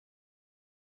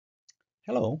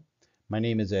Hello, my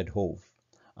name is Ed Hoeve.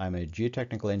 I'm a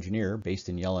geotechnical engineer based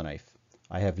in Yellowknife.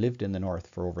 I have lived in the north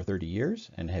for over 30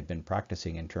 years and have been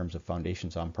practicing in terms of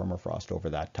foundations on permafrost over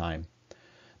that time.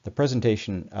 The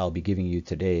presentation I'll be giving you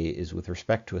today is with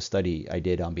respect to a study I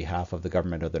did on behalf of the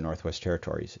Government of the Northwest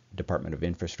Territories, Department of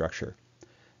Infrastructure.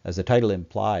 As the title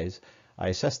implies, I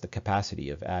assessed the capacity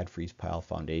of Adfreeze pile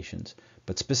foundations,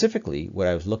 but specifically what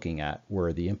I was looking at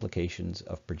were the implications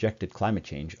of projected climate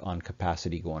change on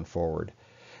capacity going forward.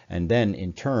 And then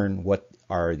in turn, what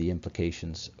are the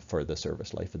implications for the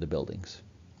service life of the buildings?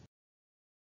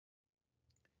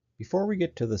 Before we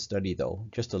get to the study though,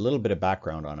 just a little bit of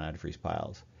background on Adfreeze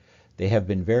piles. They have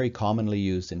been very commonly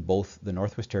used in both the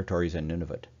Northwest Territories and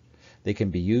Nunavut. They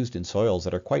can be used in soils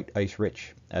that are quite ice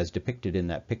rich, as depicted in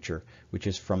that picture, which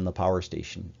is from the power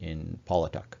station in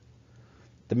Polituck.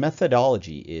 The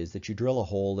methodology is that you drill a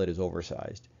hole that is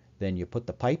oversized, then you put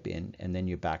the pipe in, and then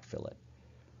you backfill it.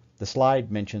 The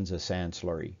slide mentions a sand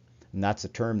slurry, and that's a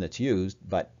term that's used,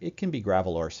 but it can be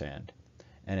gravel or sand.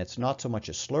 And it's not so much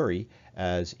a slurry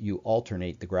as you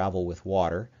alternate the gravel with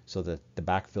water so that the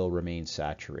backfill remains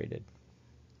saturated.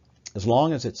 As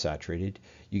long as it's saturated,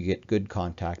 you get good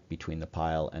contact between the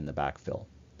pile and the backfill.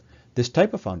 This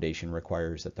type of foundation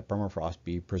requires that the permafrost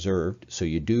be preserved, so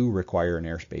you do require an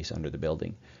airspace under the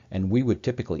building. And we would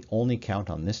typically only count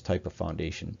on this type of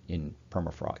foundation in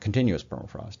permafrost, continuous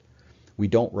permafrost. We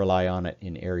don't rely on it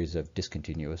in areas of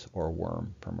discontinuous or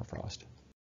worm permafrost.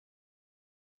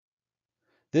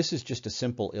 This is just a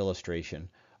simple illustration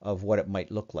of what it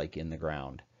might look like in the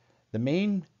ground. The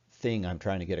main thing I'm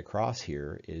trying to get across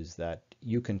here is that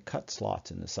you can cut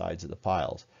slots in the sides of the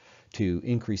piles to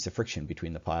increase the friction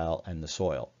between the pile and the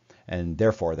soil, and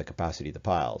therefore the capacity of the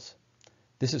piles.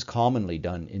 This is commonly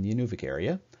done in the Inuvik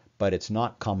area, but it's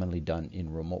not commonly done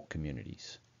in remote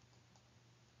communities.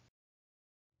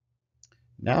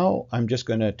 Now I'm just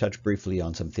going to touch briefly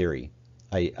on some theory.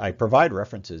 I provide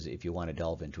references if you want to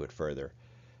delve into it further,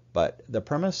 but the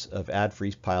premise of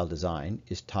Adfreeze pile design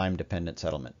is time-dependent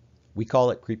settlement. We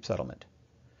call it creep settlement.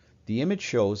 The image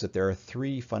shows that there are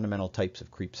three fundamental types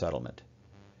of creep settlement.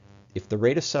 If the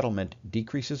rate of settlement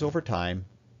decreases over time,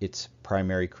 it's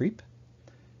primary creep.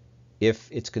 If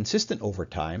it's consistent over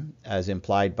time, as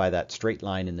implied by that straight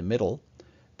line in the middle,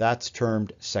 that's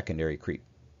termed secondary creep.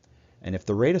 And if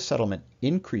the rate of settlement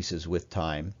increases with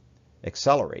time,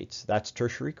 accelerates, that's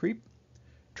tertiary creep.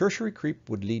 Tertiary creep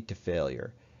would lead to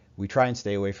failure. We try and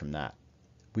stay away from that.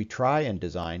 We try and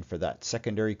design for that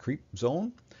secondary creep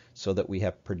zone so that we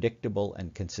have predictable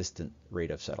and consistent rate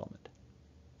of settlement.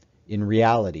 In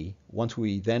reality, once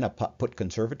we then put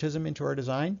conservatism into our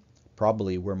design,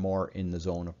 probably we're more in the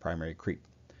zone of primary creep.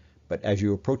 But as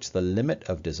you approach the limit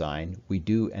of design, we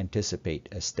do anticipate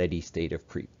a steady state of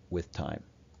creep with time.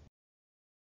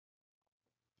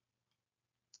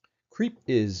 Creep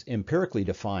is empirically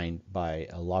defined by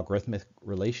a logarithmic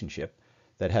relationship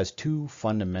that has two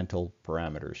fundamental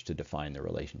parameters to define the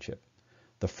relationship.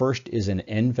 The first is an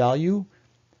n value.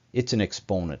 It's an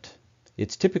exponent.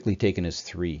 It's typically taken as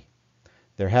 3.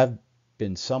 There have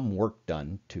been some work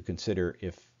done to consider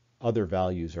if other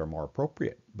values are more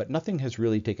appropriate, but nothing has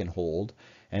really taken hold,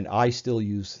 and I still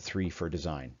use 3 for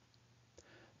design.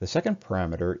 The second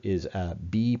parameter is a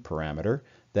B parameter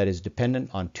that is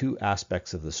dependent on two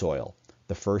aspects of the soil.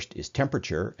 The first is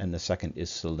temperature and the second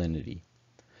is salinity.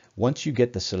 Once you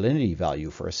get the salinity value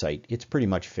for a site, it's pretty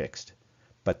much fixed.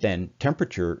 But then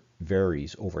temperature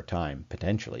varies over time,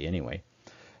 potentially anyway.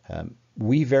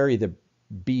 We vary the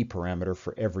B parameter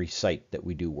for every site that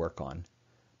we do work on.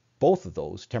 Both of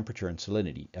those, temperature and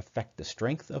salinity, affect the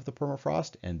strength of the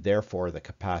permafrost and therefore the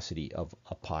capacity of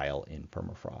a pile in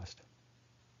permafrost.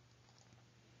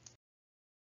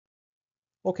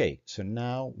 Okay, so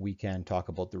now we can talk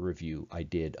about the review I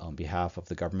did on behalf of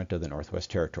the Government of the Northwest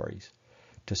Territories.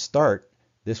 To start,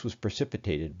 this was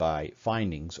precipitated by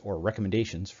findings or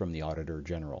recommendations from the Auditor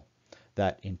General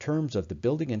that in terms of the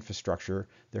building infrastructure,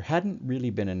 there hadn't really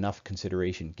been enough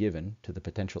consideration given to the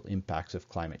potential impacts of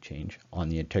climate change on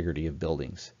the integrity of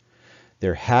buildings.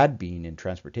 There had been in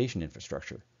transportation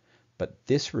infrastructure, but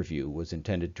this review was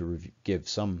intended to give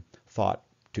some thought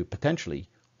to potentially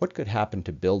what could happen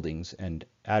to buildings, and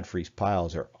Adfreeze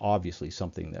piles are obviously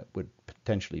something that would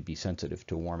potentially be sensitive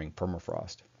to warming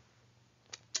permafrost.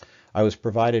 I was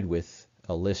provided with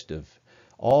a list of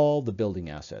all the building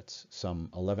assets, some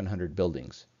 1,100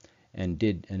 buildings, and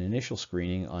did an initial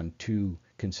screening on two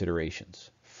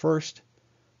considerations. First,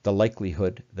 the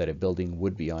likelihood that a building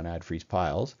would be on Adfreeze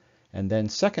piles, and then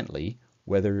secondly,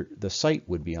 whether the site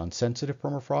would be on sensitive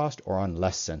permafrost or on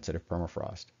less sensitive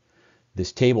permafrost.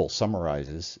 This table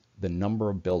summarizes the number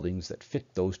of buildings that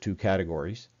fit those two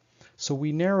categories. So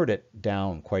we narrowed it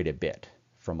down quite a bit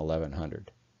from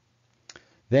 1100.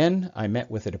 Then I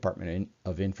met with the Department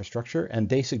of Infrastructure, and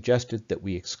they suggested that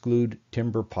we exclude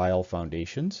timber pile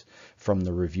foundations from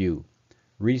the review,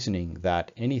 reasoning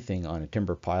that anything on a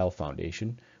timber pile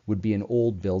foundation would be an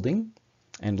old building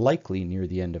and likely near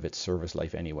the end of its service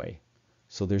life anyway.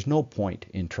 So there's no point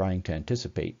in trying to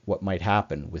anticipate what might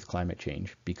happen with climate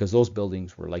change because those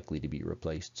buildings were likely to be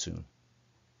replaced soon.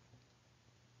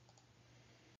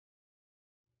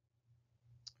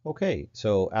 Okay,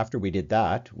 so after we did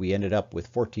that, we ended up with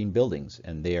 14 buildings,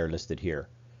 and they are listed here.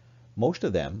 Most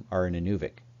of them are in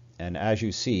Inuvik, and as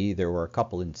you see, there were a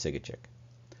couple in Sigachik.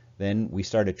 Then we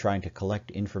started trying to collect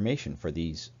information for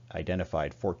these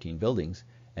identified 14 buildings,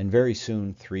 and very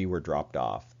soon 3 were dropped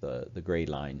off, the gray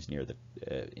lines near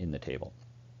in the table.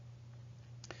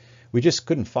 We just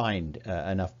couldn't find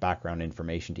enough background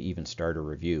information to even start a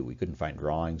review. We couldn't find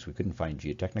drawings, we couldn't find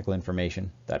geotechnical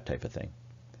information, that type of thing.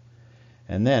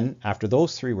 And then, after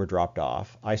those 3 were dropped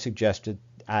off, I suggested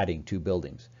adding 2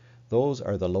 buildings. Those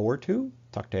are the lower 2,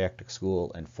 Tuktoyaktuk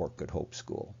School and Fort Good Hope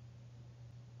School.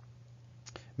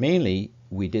 Mainly,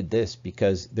 we did this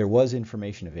because there was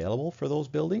information available for those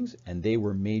buildings, and they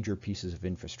were major pieces of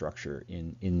infrastructure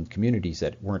in communities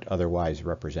that weren't otherwise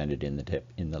represented in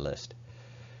the list.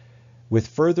 With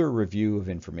further review of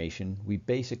information, we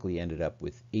basically ended up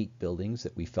with 8 buildings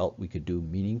that we felt we could do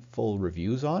meaningful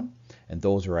reviews on, and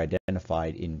those are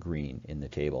identified in green in the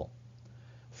table.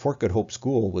 Fort Good Hope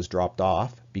School was dropped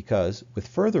off because, with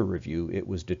further review, it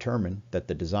was determined that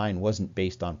the design wasn't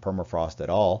based on permafrost at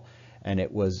all, and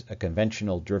it was a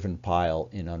conventional driven pile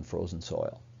in unfrozen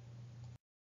soil.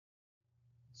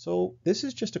 So this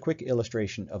is just a quick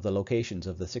illustration of the locations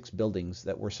of the 6 buildings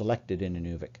that were selected in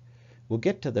Inuvik. We'll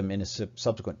get to them in a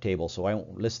subsequent table, so I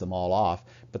won't list them all off,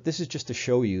 but this is just to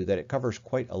show you that it covers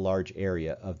quite a large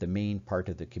area of the main part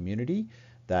of the community,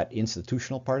 that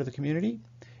institutional part of the community.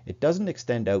 It doesn't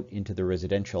extend out into the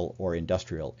residential or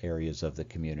industrial areas of the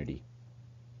community.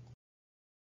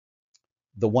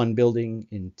 The one building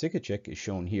in Tikachik is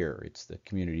shown here. It's the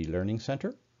Community Learning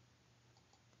Center.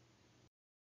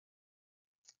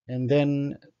 And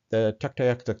then the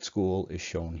Tuktoyaktuk School is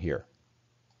shown here.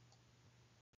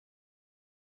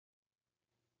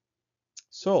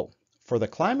 So, for the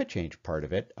climate change part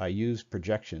of it, I use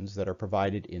projections that are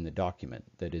provided in the document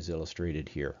that is illustrated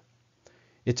here.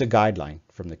 It's a guideline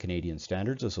from the Canadian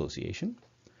Standards Association.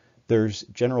 There's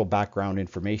general background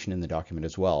information in the document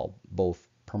as well, both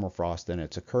permafrost and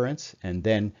its occurrence, and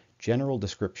then general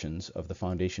descriptions of the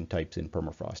foundation types in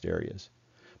permafrost areas.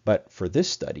 But for this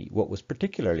study, what was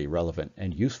particularly relevant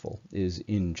and useful is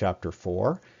in Chapter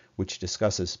 4, which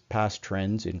discusses past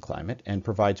trends in climate and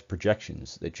provides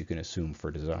projections that you can assume for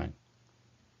design.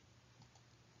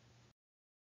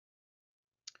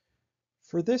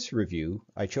 For this review,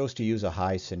 I chose to use a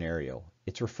high scenario.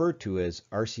 It's referred to as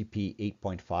RCP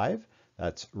 8.5,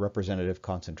 that's Representative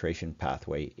Concentration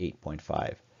Pathway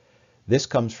 8.5. This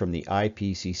comes from the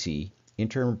IPCC,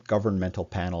 Intergovernmental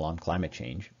Panel on Climate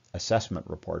Change, Assessment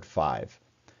Report 5.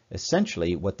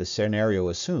 Essentially, what the scenario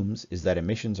assumes is that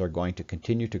emissions are going to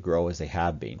continue to grow as they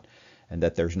have been, and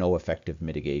that there's no effective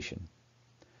mitigation.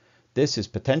 This is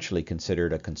potentially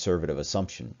considered a conservative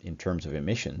assumption in terms of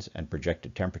emissions and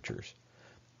projected temperatures.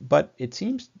 But it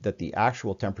seems that the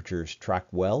actual temperatures track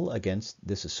well against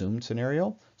this assumed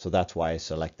scenario, so that's why I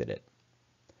selected it.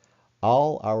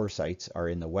 All our sites are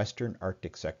in the Western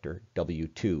Arctic Sector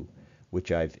W2,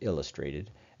 which I've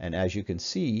illustrated, and as you can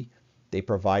see, they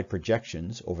provide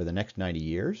projections over the next 90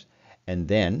 years, and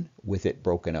then with it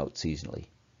broken out seasonally.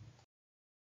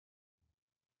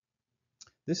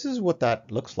 This is what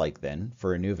that looks like then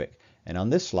for Inuvik, and on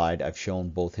this slide I've shown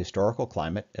both historical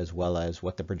climate as well as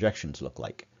what the projections look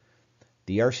like.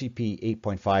 The RCP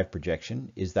 8.5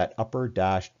 projection is that upper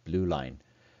dashed blue line,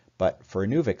 but for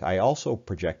Inuvik I also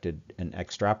projected an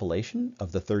extrapolation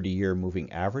of the 30-year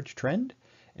moving average trend,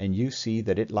 and you see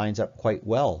that it lines up quite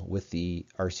well with the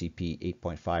RCP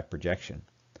 8.5 projection.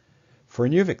 For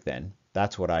Inuvik then,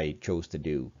 that's what I chose to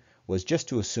do, was just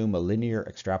to assume a linear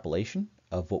extrapolation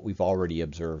of what we've already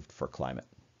observed for climate.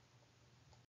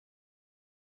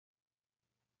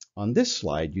 On this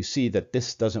slide, you see that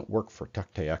this doesn't work for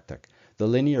Tuktoyaktuk. The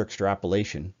linear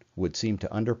extrapolation would seem to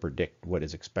underpredict what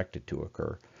is expected to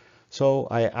occur. So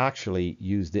I actually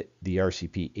used the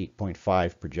RCP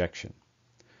 8.5 projection.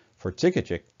 For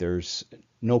Tikachik, there's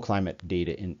no climate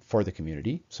data for the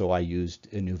community, so I used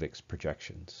Inuvik's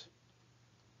projections.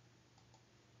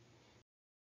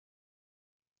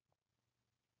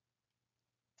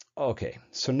 Okay,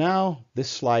 so now this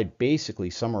slide basically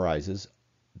summarizes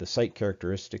the site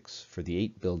characteristics for the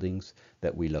 8 buildings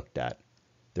that we looked at.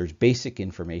 There's basic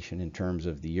information in terms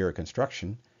of the year of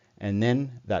construction, and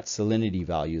then that salinity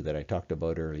value that I talked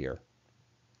about earlier.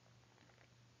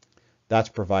 That's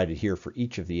provided here for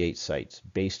each of the 8 sites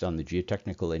based on the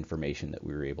geotechnical information that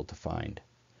we were able to find.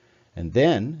 And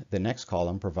then the next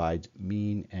column provides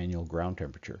mean annual ground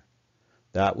temperature.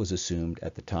 That was assumed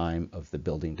at the time of the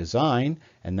building design,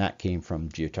 and that came from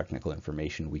geotechnical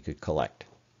information we could collect.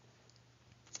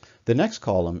 The next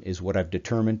column is what I've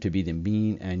determined to be the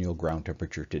mean annual ground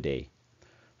temperature today.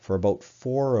 For about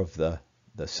 4 of the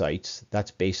sites,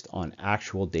 that's based on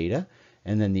actual data,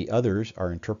 and then the others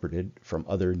are interpreted from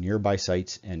other nearby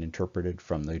sites and interpreted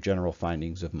from the general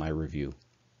findings of my review.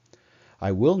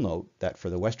 I will note that for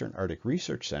the Western Arctic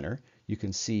Research Center, you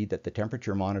can see that the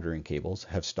temperature monitoring cables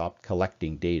have stopped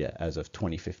collecting data as of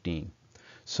 2015.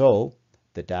 So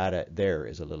the data there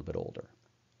is a little bit older.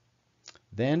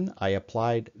 Then I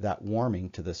applied that warming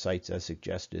to the sites as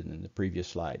suggested in the previous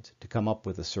slides to come up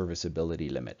with a serviceability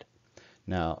limit.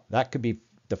 Now that could be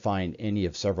defined any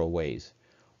of several ways.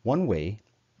 One way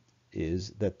is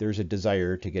that there's a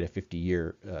desire to get a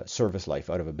 50-year service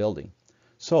life out of a building.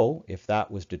 So if that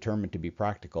was determined to be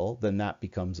practical, then that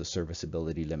becomes a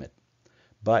serviceability limit.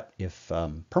 But if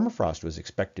permafrost was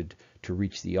expected to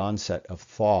reach the onset of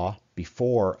thaw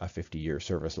before a 50-year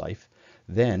service life,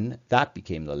 then that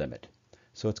became the limit.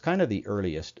 So it's kind of the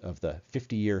earliest of the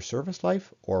 50-year service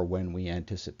life or when we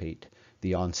anticipate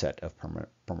the onset of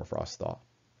permafrost thaw.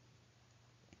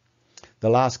 The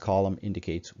last column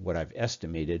indicates what I've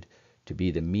estimated to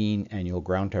be the mean annual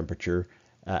ground temperature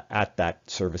at that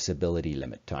serviceability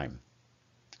limit time.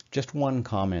 Just one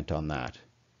comment on that.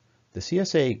 The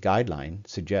CSA guideline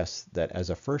suggests that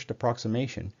as a first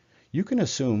approximation, you can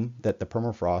assume that the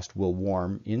permafrost will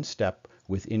warm in step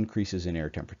with increases in air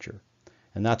temperature.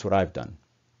 And that's what I've done.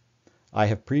 I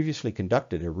have previously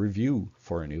conducted a review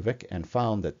for Inuvik and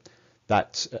found that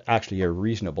that's actually a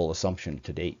reasonable assumption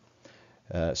to date.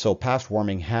 So past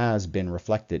warming has been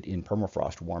reflected in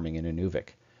permafrost warming in Inuvik.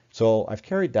 So I've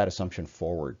carried that assumption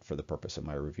forward for the purpose of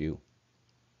my review.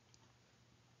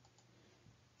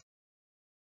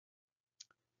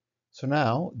 So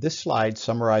now this slide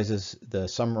summarizes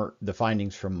the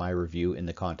findings from my review in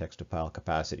the context of pile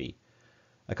capacity.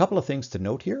 A couple of things to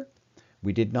note here.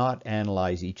 We did not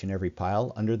analyze each and every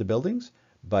pile under the buildings,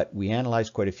 but we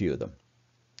analyzed quite a few of them.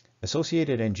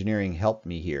 Associated Engineering helped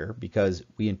me here because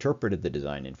we interpreted the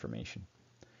design information.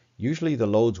 Usually the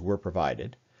loads were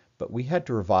provided, but we had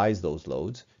to revise those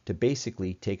loads to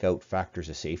basically take out factors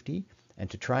of safety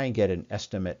and to try and get an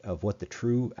estimate of what the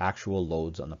true actual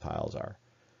loads on the piles are.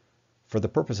 For the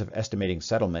purpose of estimating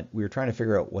settlement, we were trying to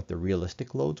figure out what the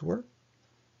realistic loads were.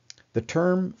 The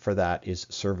term for that is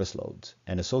service loads,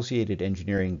 and Associated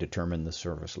Engineering determined the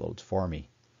service loads for me.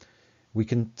 We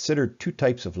considered 2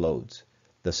 types of loads.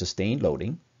 The sustained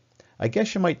loading, I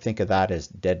guess you might think of that as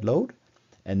dead load,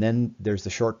 and then there's the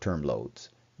short-term loads.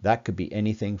 That could be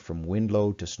anything from wind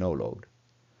load to snow load.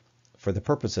 For the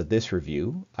purpose of this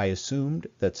review, I assumed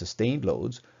that sustained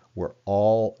loads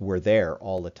were there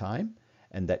all the time,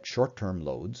 and that short-term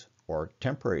loads, or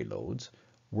temporary loads,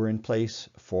 were in place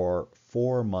for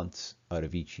 4 months out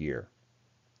of each year.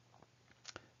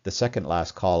 The second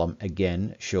last column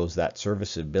again shows that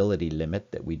serviceability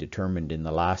limit that we determined in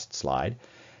the last slide,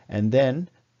 and then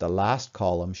the last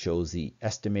column shows the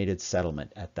estimated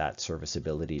settlement at that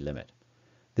serviceability limit.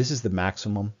 This is the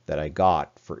maximum that I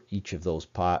got for each of those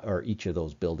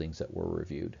buildings that were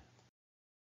reviewed.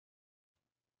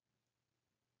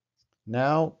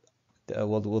 Now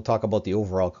we'll talk about the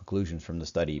overall conclusions from the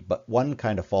study, but one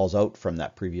kind of falls out from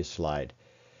that previous slide.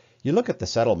 You look at the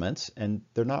settlements and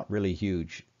they're not really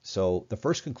huge. So the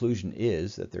first conclusion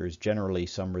is that there is generally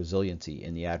some resiliency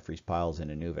in the Adfreeze piles in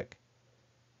Inuvik.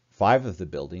 5 of the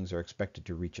buildings are expected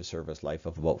to reach a service life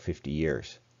of about 50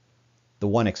 years. The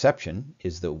one exception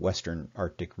is the Western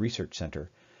Arctic Research Center,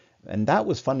 and that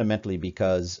was fundamentally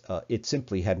because it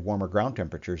simply had warmer ground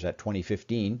temperatures at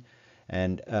 2015,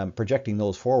 and projecting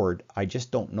those forward, I just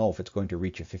don't know if it's going to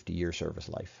reach a 50-year service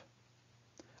life.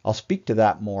 I'll speak to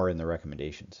that more in the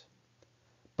recommendations.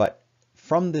 But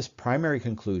from this primary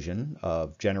conclusion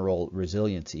of general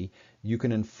resiliency, you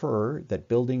can infer that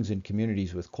buildings in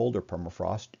communities with colder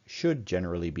permafrost should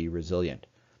generally be resilient.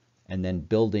 And then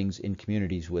buildings in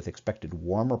communities with expected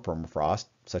warmer permafrost,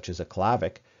 such as a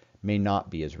Aklavik, may not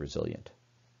be as resilient.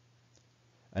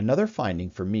 Another finding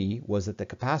for me was that the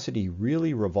capacity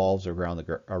really revolves around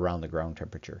the ground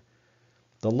temperature.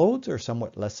 The loads are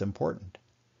somewhat less important.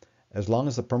 As long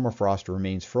as the permafrost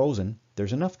remains frozen,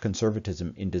 there's enough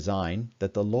conservatism in design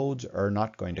that the loads are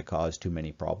not going to cause too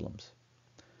many problems.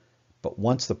 But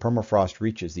once the permafrost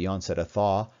reaches the onset of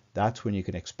thaw, that's when you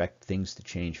can expect things to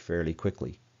change fairly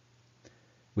quickly.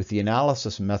 With the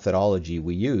analysis methodology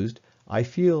we used, I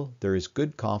feel there is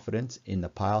good confidence in the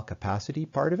pile capacity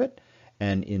part of it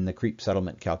and in the creep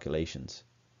settlement calculations.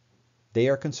 They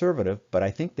are conservative, but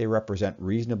I think they represent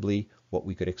reasonably what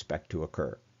we could expect to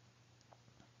occur.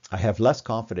 I have less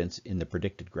confidence in the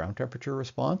predicted ground temperature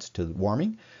response to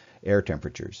warming air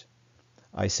temperatures.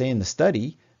 I say in the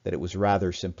study that it was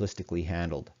rather simplistically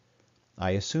handled.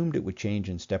 I assumed it would change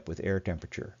in step with air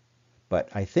temperature. But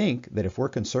I think that if we're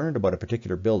concerned about a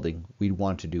particular building, we'd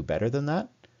want to do better than that.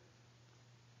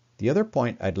 The other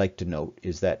point I'd like to note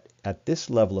is that at this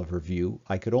level of review,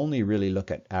 I could only really look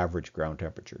at average ground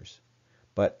temperatures.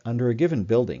 But under a given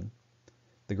building,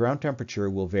 the ground temperature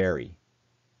will vary.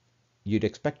 You'd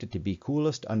expect it to be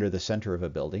coolest under the center of a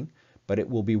building, but it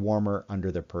will be warmer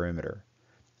under the perimeter.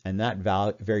 And that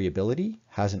variability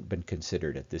hasn't been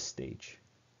considered at this stage.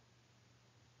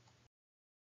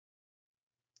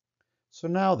 So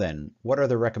now then, what are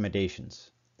the recommendations?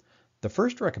 The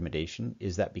first recommendation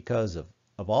is that because of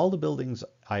all the buildings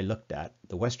I looked at,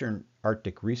 the Western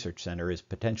Arctic Research Center is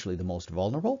potentially the most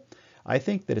vulnerable. I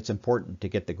think that it's important to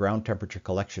get the ground temperature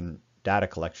data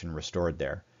collection restored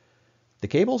there. The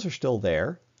cables are still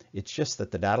there, it's just that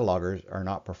the data loggers are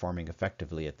not performing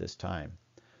effectively at this time.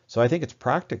 So I think it's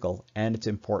practical and it's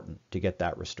important to get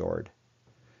that restored.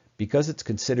 Because it's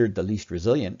considered the least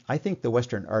resilient, I think the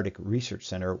Western Arctic Research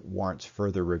Center warrants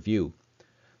further review.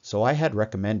 So I had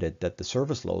recommended that the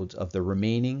service loads of the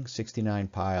remaining 69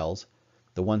 piles,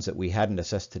 the ones that we hadn't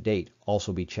assessed to date,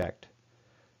 also be checked.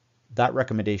 That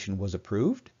recommendation was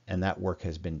approved and that work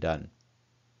has been done.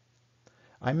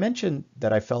 I mentioned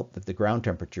that I felt that the ground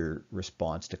temperature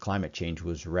response to climate change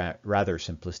was rather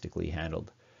simplistically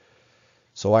handled.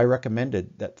 So I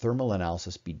recommended that thermal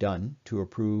analysis be done to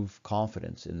improve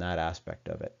confidence in that aspect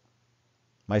of it.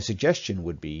 My suggestion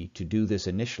would be to do this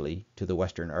initially to the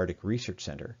Western Arctic Research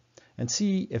Center and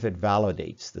see if it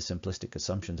validates the simplistic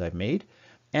assumptions I've made,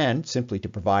 and simply to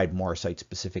provide more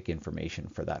site-specific information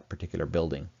for that particular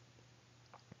building.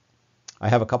 I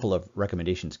have a couple of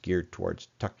recommendations geared towards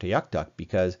Tuktoyaktuk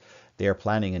because they are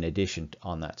planning an addition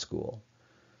on that school.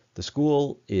 The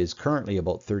school is currently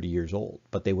about 30 years old,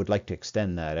 but they would like to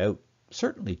extend that out,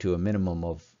 certainly to a minimum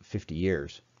of 50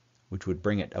 years, which would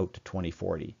bring it out to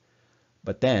 2040.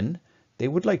 But then they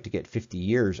would like to get 50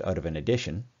 years out of an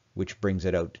addition, which brings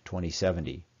it out to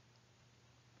 2070.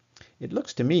 It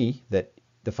looks to me that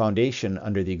the foundation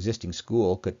under the existing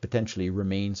school could potentially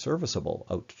remain serviceable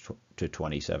out to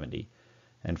 2070.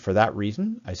 And for that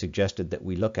reason, I suggested that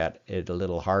we look at it a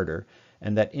little harder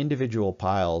and that individual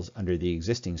piles under the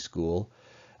existing school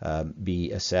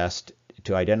be assessed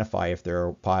to identify if there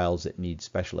are piles that need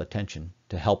special attention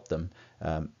to help them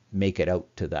make it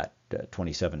out to that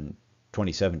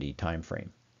 2070 timeframe.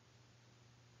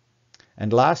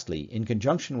 And lastly, in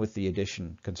conjunction with the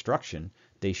addition construction,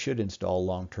 they should install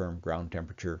long-term ground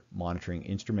temperature monitoring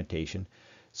instrumentation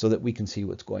so that we can see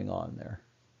what's going on there.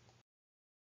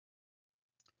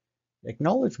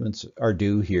 Acknowledgements are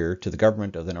due here to the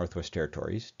Government of the Northwest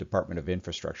Territories, Department of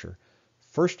Infrastructure,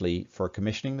 firstly for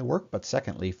commissioning the work, but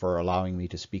secondly for allowing me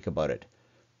to speak about it.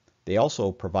 They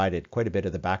also provided quite a bit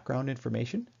of the background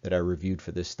information that I reviewed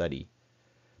for this study.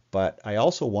 But I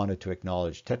also wanted to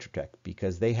acknowledge Tetra Tech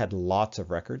because they had lots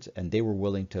of records and they were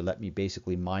willing to let me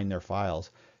basically mine their files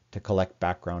to collect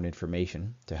background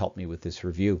information to help me with this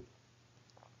review.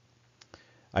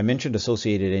 I mentioned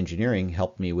Associated Engineering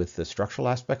helped me with the structural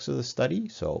aspects of the study,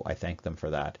 so I thank them for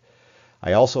that.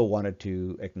 I also wanted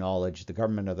to acknowledge the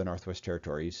Government of the Northwest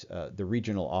Territories, the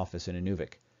regional office in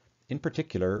Inuvik. In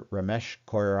particular, Ramesh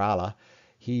Koirala,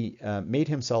 he made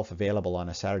himself available on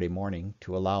a Saturday morning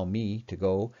to allow me to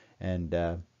go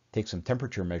and take some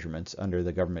temperature measurements under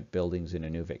the government buildings in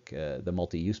Inuvik, the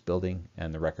multi-use building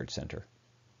and the record center.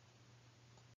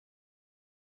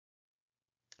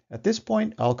 At this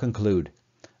point, I'll conclude.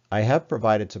 I have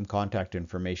provided some contact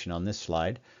information on this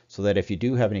slide so that if you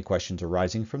do have any questions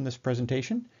arising from this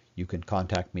presentation, you can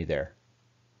contact me there.